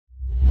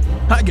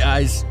Hi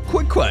guys,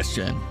 quick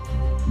question.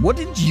 What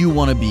did you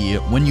want to be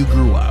when you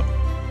grew up?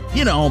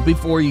 You know,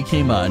 before you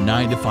became a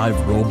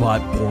 9-to-5 robot,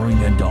 boring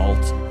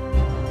adult.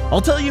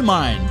 I'll tell you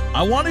mine.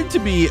 I wanted to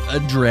be a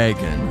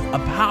dragon. A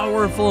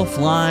powerful,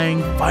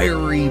 flying,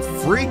 fiery,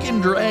 freaking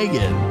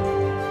dragon.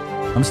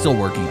 I'm still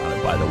working on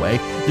it, by the way.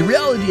 The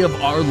reality of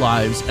our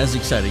lives, as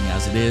exciting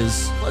as it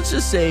is, let's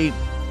just say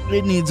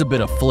it needs a bit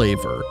of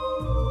flavor.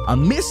 A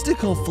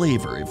mystical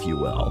flavor, if you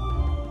will.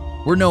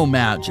 We're no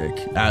magic,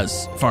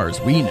 as far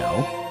as we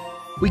know.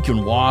 We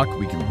can walk,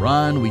 we can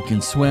run, we can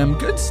swim,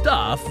 good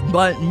stuff,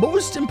 but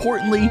most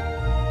importantly,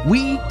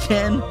 we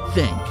can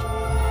think.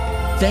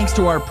 Thanks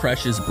to our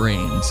precious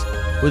brains,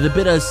 with a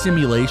bit of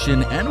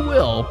simulation and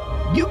will,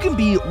 you can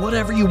be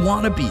whatever you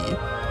want to be.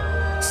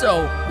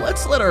 So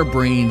let's let our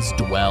brains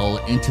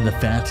dwell into the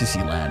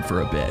fantasy land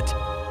for a bit.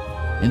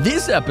 In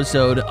this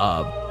episode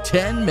of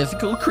 10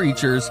 mythical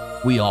creatures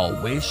we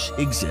all wish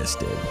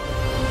existed.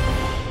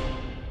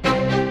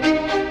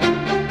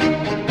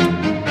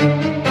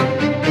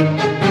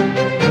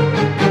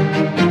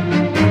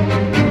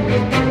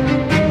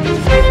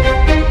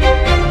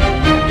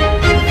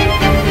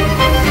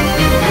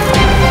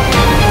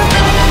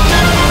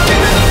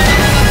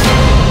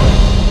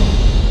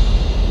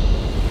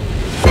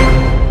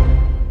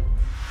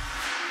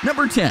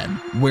 Number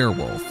 10,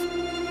 werewolf.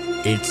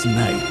 It's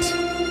night.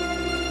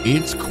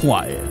 It's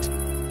quiet.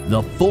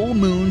 The full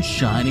moon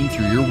shining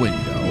through your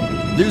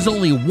window. There's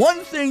only one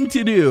thing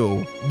to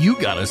do. You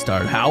gotta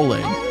start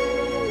howling.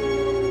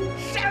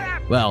 Shut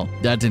up! Well,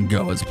 that didn't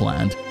go as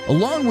planned.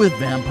 Along with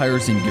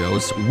vampires and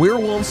ghosts,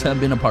 werewolves have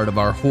been a part of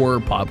our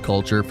horror pop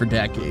culture for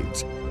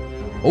decades,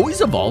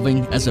 always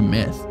evolving as a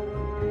myth.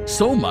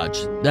 So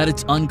much that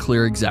it's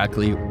unclear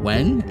exactly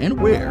when and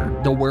where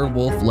the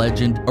werewolf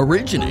legend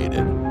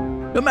originated.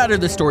 No matter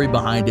the story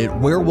behind it,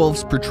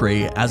 werewolves'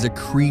 portray as a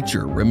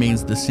creature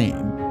remains the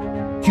same.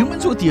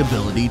 Humans with the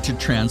ability to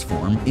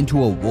transform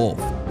into a wolf.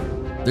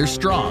 They're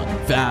strong,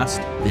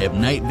 fast, they have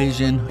night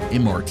vision,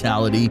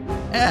 immortality,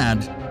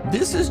 and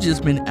this has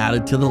just been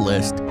added to the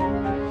list.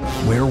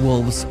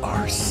 Werewolves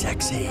are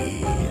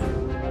sexy.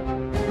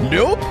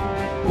 Nope.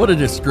 What a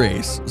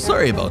disgrace.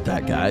 Sorry about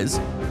that, guys.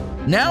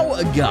 Now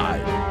a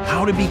guide,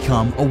 how to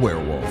become a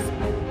werewolf.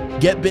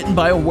 Get bitten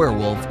by a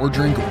werewolf or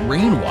drink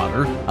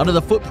rainwater out of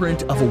the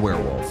footprint of a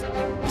werewolf.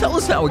 Tell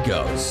us how it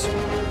goes.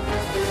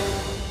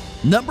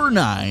 Number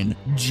 9,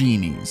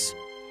 genies.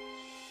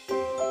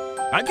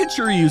 I could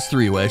sure use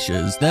 3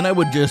 wishes, then I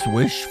would just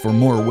wish for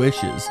more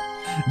wishes.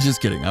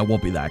 Just kidding, I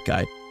won't be that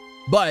guy.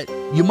 But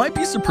you might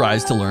be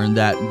surprised to learn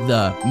that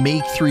the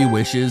make 3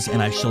 wishes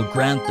and I shall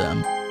grant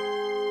them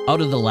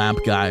out of the lamp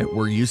guy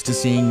we're used to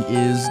seeing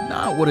is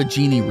not what a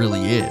genie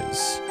really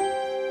is.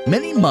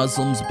 Many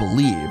Muslims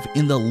believe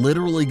in the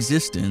literal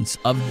existence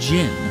of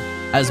jinn,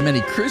 as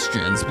many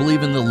Christians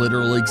believe in the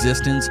literal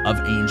existence of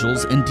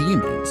angels and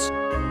demons.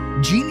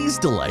 Genies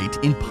delight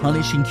in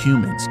punishing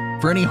humans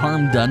for any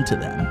harm done to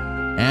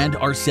them, and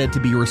are said to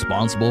be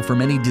responsible for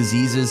many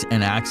diseases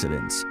and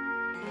accidents.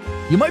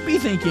 You might be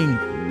thinking,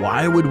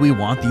 why would we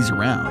want these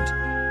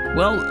around?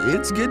 Well,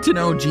 it's good to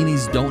know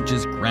genies don't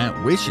just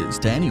grant wishes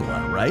to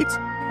anyone, right?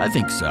 I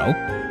think so.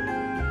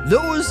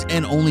 Those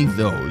and only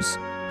those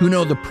who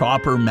know the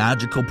proper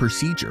magical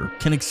procedure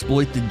can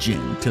exploit the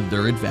jinn to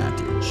their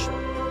advantage.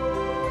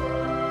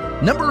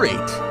 Number 8,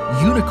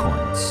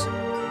 unicorns.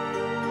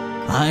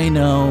 I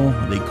know,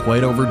 they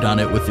quite overdone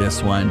it with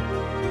this one.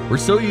 We're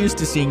so used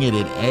to seeing it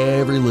at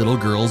every little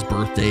girl's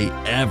birthday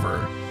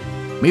ever.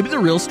 Maybe the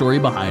real story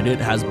behind it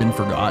has been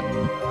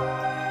forgotten.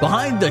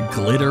 Behind the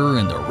glitter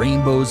and the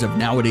rainbows of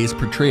nowadays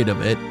portrayed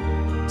of it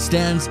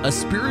stands a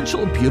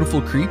spiritual,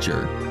 beautiful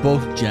creature,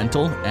 both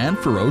gentle and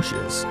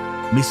ferocious,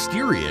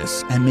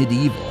 mysterious and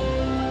medieval.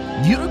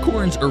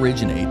 Unicorns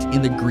originate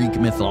in the Greek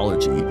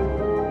mythology.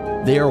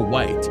 They are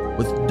white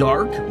with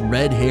dark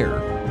red hair,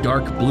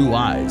 dark blue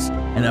eyes,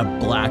 and a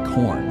black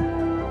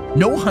horn.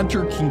 No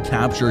hunter can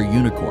capture a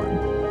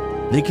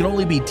unicorn. They can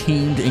only be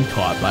tamed and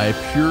caught by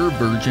a pure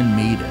virgin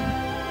maiden.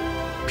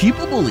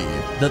 People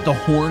believe that the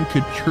horn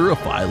could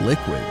purify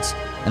liquids,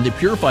 and the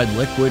purified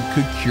liquid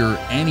could cure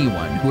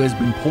anyone who has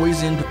been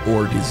poisoned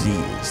or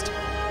diseased.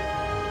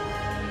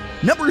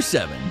 Number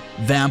 7,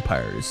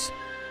 vampires.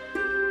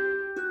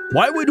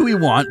 Why would we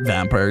want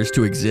vampires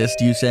to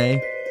exist, you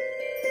say?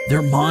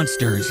 They're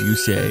monsters, you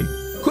say.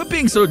 Quit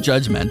being so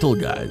judgmental,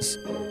 guys.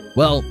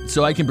 Well,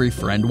 so I can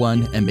befriend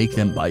one and make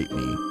them bite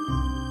me.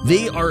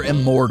 They are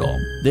immortal.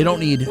 They don't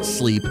need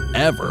sleep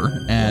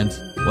ever, and,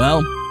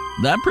 well,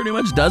 that pretty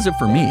much does it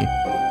for me.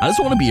 I just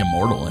want to be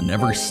immortal and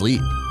never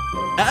sleep.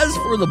 As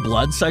for the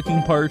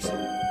blood-sucking part,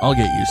 I'll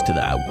get used to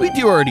that. We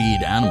do already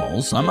eat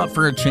animals. I'm up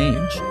for a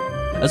change.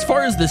 As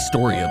far as the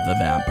story of the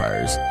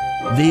vampires,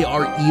 they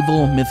are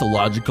evil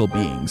mythological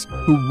beings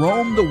who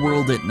roam the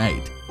world at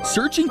night,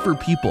 searching for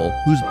people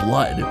whose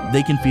blood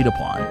they can feed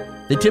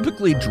upon. They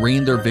typically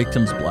drain their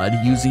victims' blood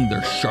using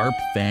their sharp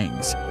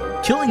fangs,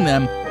 killing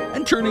them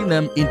and turning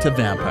them into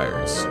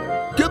vampires.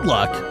 Good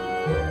luck!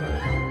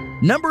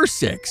 Number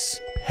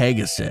 6,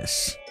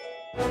 Pegasus.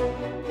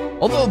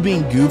 Although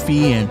being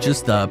goofy and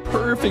just the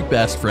perfect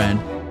best friend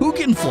who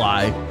can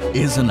fly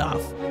is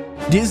enough,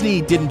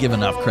 Disney didn't give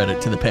enough credit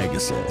to the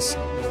Pegasus.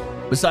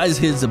 Besides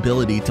his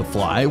ability to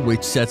fly,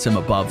 which sets him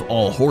above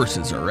all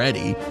horses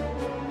already,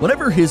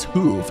 whenever his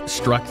hoof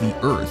struck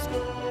the earth,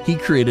 he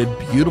created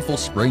beautiful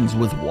springs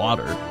with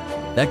water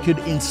that could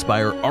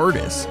inspire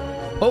artists,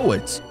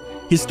 poets,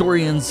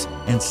 historians,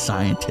 and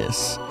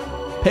scientists.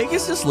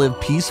 Pegasus lived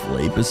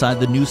peacefully beside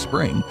the new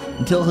spring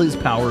until his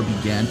power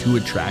began to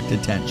attract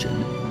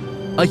attention.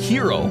 A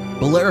hero,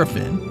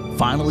 Bellerophon,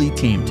 finally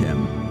tamed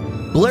him.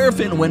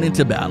 Bellerophon went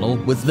into battle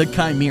with the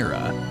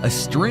Chimera, a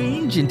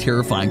strange and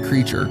terrifying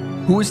creature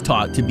who was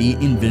taught to be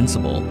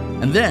invincible.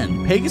 And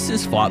then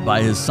Pegasus fought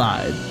by his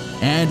side,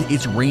 and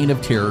its reign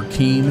of terror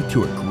came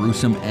to a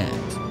gruesome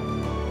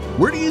end.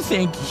 Where do you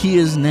think he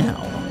is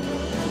now?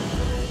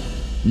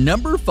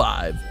 Number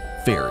 5.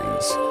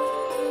 Fairies.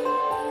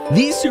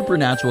 These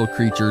supernatural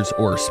creatures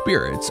or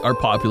spirits are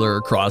popular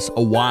across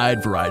a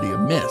wide variety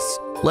of myths,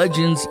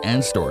 legends,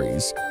 and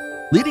stories,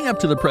 leading up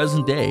to the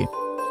present day.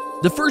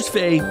 The first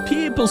Fae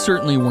people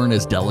certainly weren't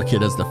as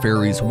delicate as the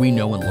fairies we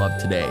know and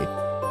love today.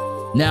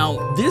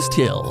 Now, this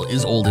tale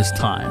is old as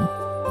time.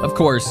 Of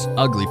course,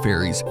 ugly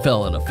fairies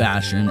fell out of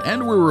fashion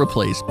and were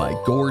replaced by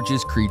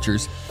gorgeous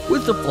creatures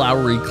with the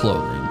flowery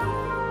clothing.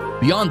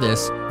 Beyond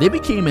this, they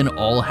became in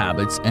all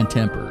habits and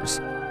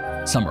tempers.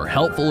 Some are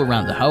helpful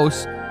around the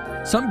house,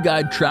 some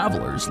guide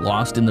travelers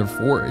lost in their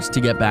forest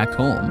to get back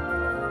home,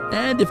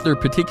 and if they're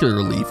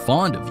particularly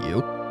fond of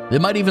you, they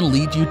might even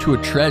lead you to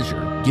a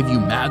treasure, give you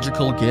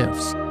magical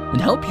gifts,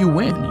 and help you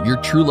win your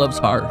true love's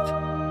heart.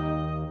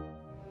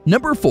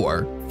 Number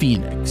 4.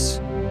 Phoenix.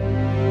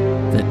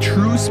 The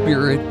true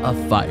spirit of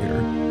fire.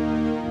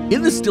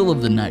 In the still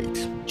of the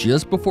night,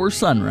 just before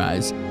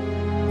sunrise,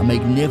 a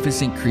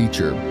magnificent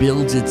creature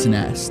builds its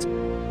nest.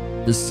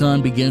 The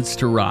sun begins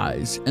to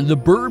rise, and the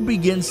bird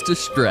begins to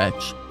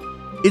stretch.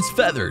 Its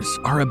feathers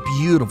are a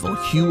beautiful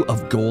hue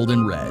of gold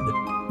and red,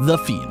 the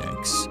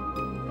phoenix.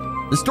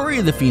 The story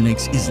of the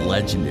phoenix is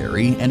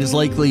legendary and is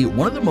likely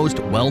one of the most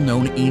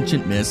well-known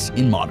ancient myths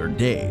in modern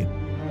day.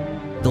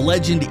 The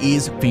legend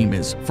is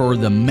famous for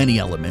the many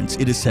elements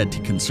it is said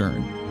to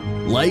concern: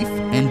 life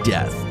and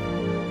death,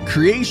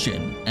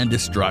 creation and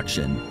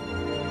destruction.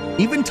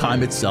 Even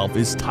time itself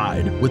is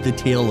tied with the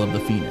tale of the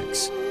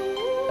phoenix,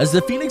 as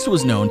the phoenix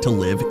was known to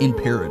live in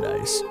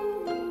paradise.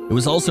 It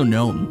was also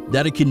known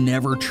that it can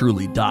never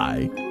truly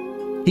die.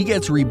 He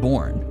gets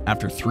reborn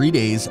after 3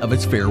 days of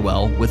its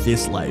farewell with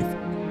this life.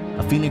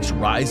 A phoenix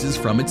rises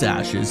from its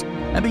ashes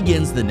and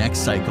begins the next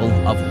cycle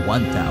of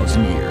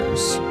 1,000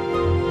 years.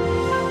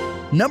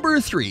 Number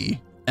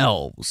 3.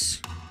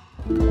 Elves.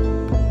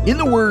 In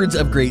the words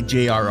of great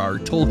J.R.R.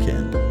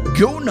 Tolkien,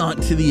 "Go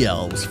not to the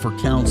elves for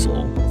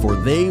counsel, for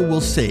they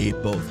will say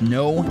both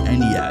no and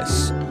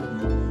yes."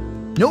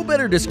 No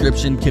better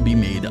description can be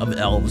made of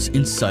elves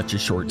in such a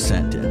short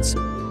sentence.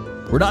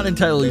 We're not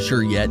entirely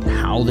sure yet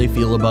how they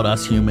feel about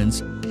us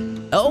humans.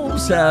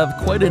 Elves have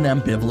quite an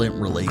ambivalent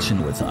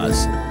relation with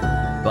us,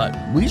 but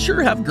we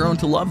sure have grown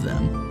to love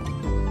them.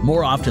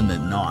 More often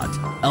than not,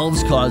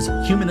 elves cause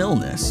human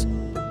illness,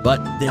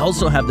 but they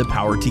also have the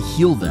power to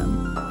heal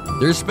them.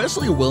 They're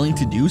especially willing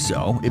to do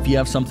so if you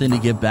have something to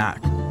give back.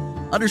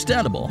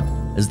 Understandable,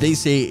 as they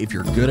say if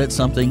you're good at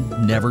something,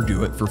 never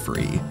do it for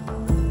free.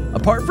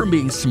 Apart from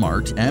being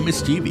smart and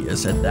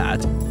mischievous at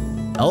that,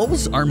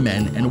 elves are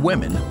men and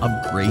women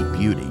of great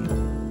beauty.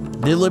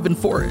 They live in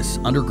forests,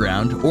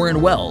 underground, or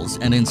in wells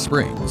and in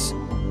springs.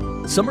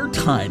 Some are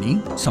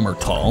tiny, some are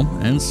tall,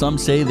 and some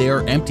say they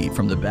are empty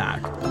from the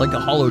back, like a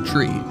hollow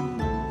tree.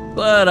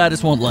 But I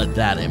just won't let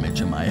that image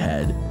in my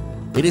head.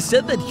 It is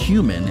said that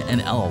human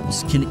and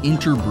elves can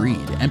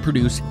interbreed and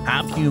produce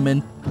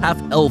half-human,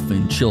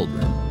 half-elfin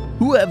children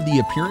who have the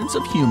appearance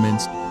of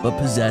humans but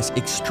possess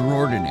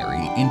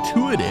extraordinary,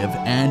 intuitive,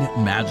 and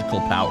magical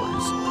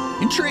powers.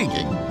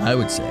 Intriguing, I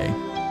would say.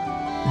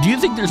 Do you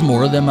think there's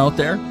more of them out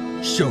there?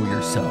 Show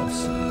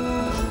yourselves.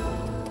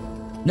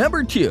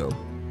 Number 2.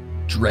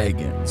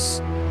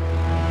 Dragons.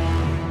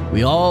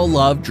 We all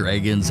love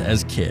dragons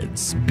as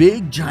kids,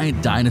 big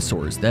giant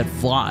dinosaurs that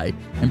fly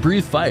and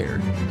breathe fire.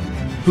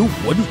 Who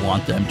wouldn't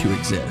want them to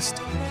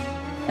exist?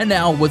 And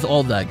now, with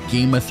all the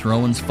Game of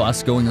Thrones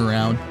fuss going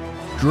around,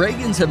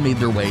 dragons have made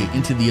their way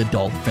into the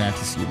adult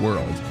fantasy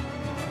world.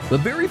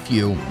 But very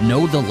few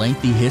know the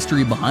lengthy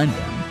history behind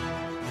them.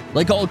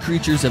 Like all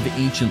creatures of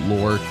ancient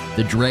lore,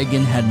 the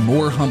dragon had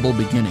more humble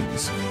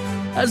beginnings.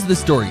 As the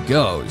story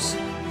goes,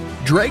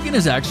 dragon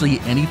is actually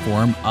any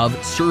form of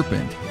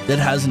serpent that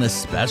has an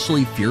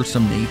especially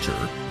fearsome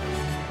nature.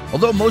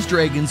 Although most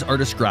dragons are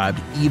described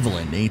evil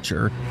in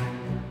nature,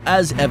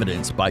 as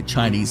evidenced by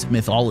Chinese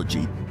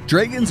mythology,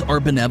 dragons are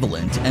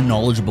benevolent and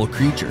knowledgeable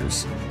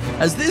creatures,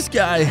 as this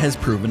guy has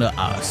proven to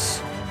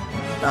us.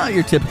 Not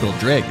your typical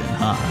dragon,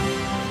 huh?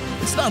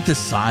 It's not the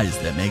size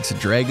that makes a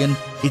dragon,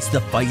 it's the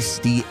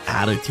feisty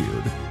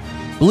attitude.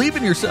 Believe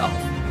in yourself.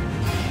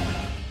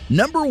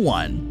 Number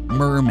 1.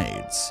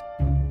 Mermaids.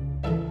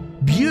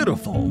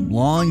 Beautiful,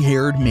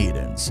 long-haired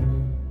maidens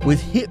with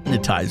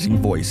hypnotizing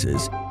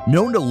voices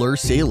known to lure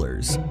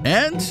sailors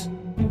and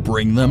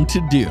bring them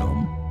to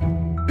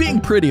doom.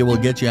 Being pretty will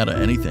get you out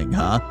of anything,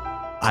 huh?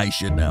 I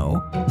should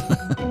know.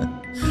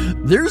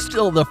 They're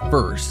still the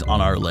first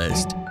on our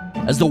list,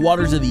 as the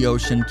waters of the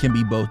ocean can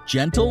be both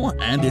gentle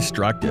and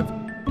destructive.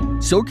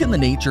 So can the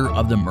nature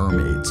of the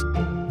mermaids.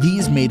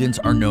 These maidens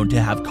are known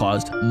to have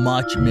caused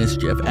much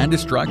mischief and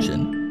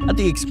destruction at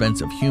the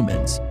expense of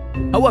humans.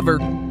 However,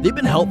 they've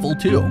been helpful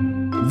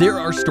too. There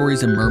are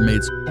stories of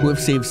mermaids who have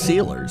saved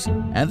sailors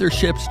and their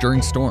ships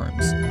during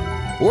storms,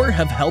 or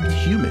have helped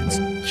humans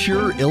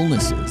cure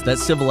illnesses that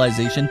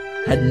civilization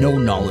had no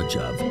knowledge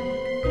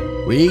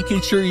of. We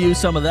can sure use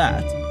some of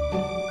that.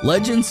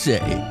 Legends say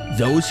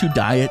those who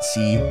die at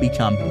sea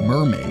become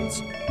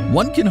mermaids.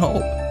 One can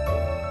hope.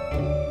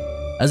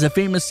 As a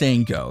famous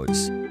saying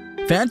goes,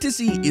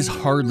 fantasy is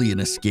hardly an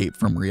escape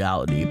from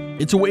reality.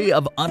 It's a way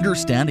of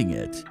understanding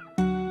it.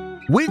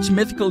 Which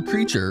mythical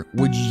creature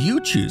would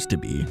you choose to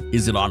be?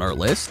 Is it on our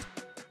list?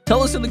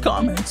 Tell us in the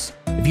comments.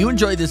 If you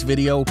enjoyed this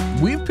video,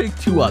 we've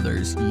picked 2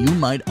 others you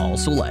might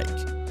also like.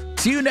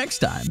 See you next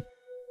time.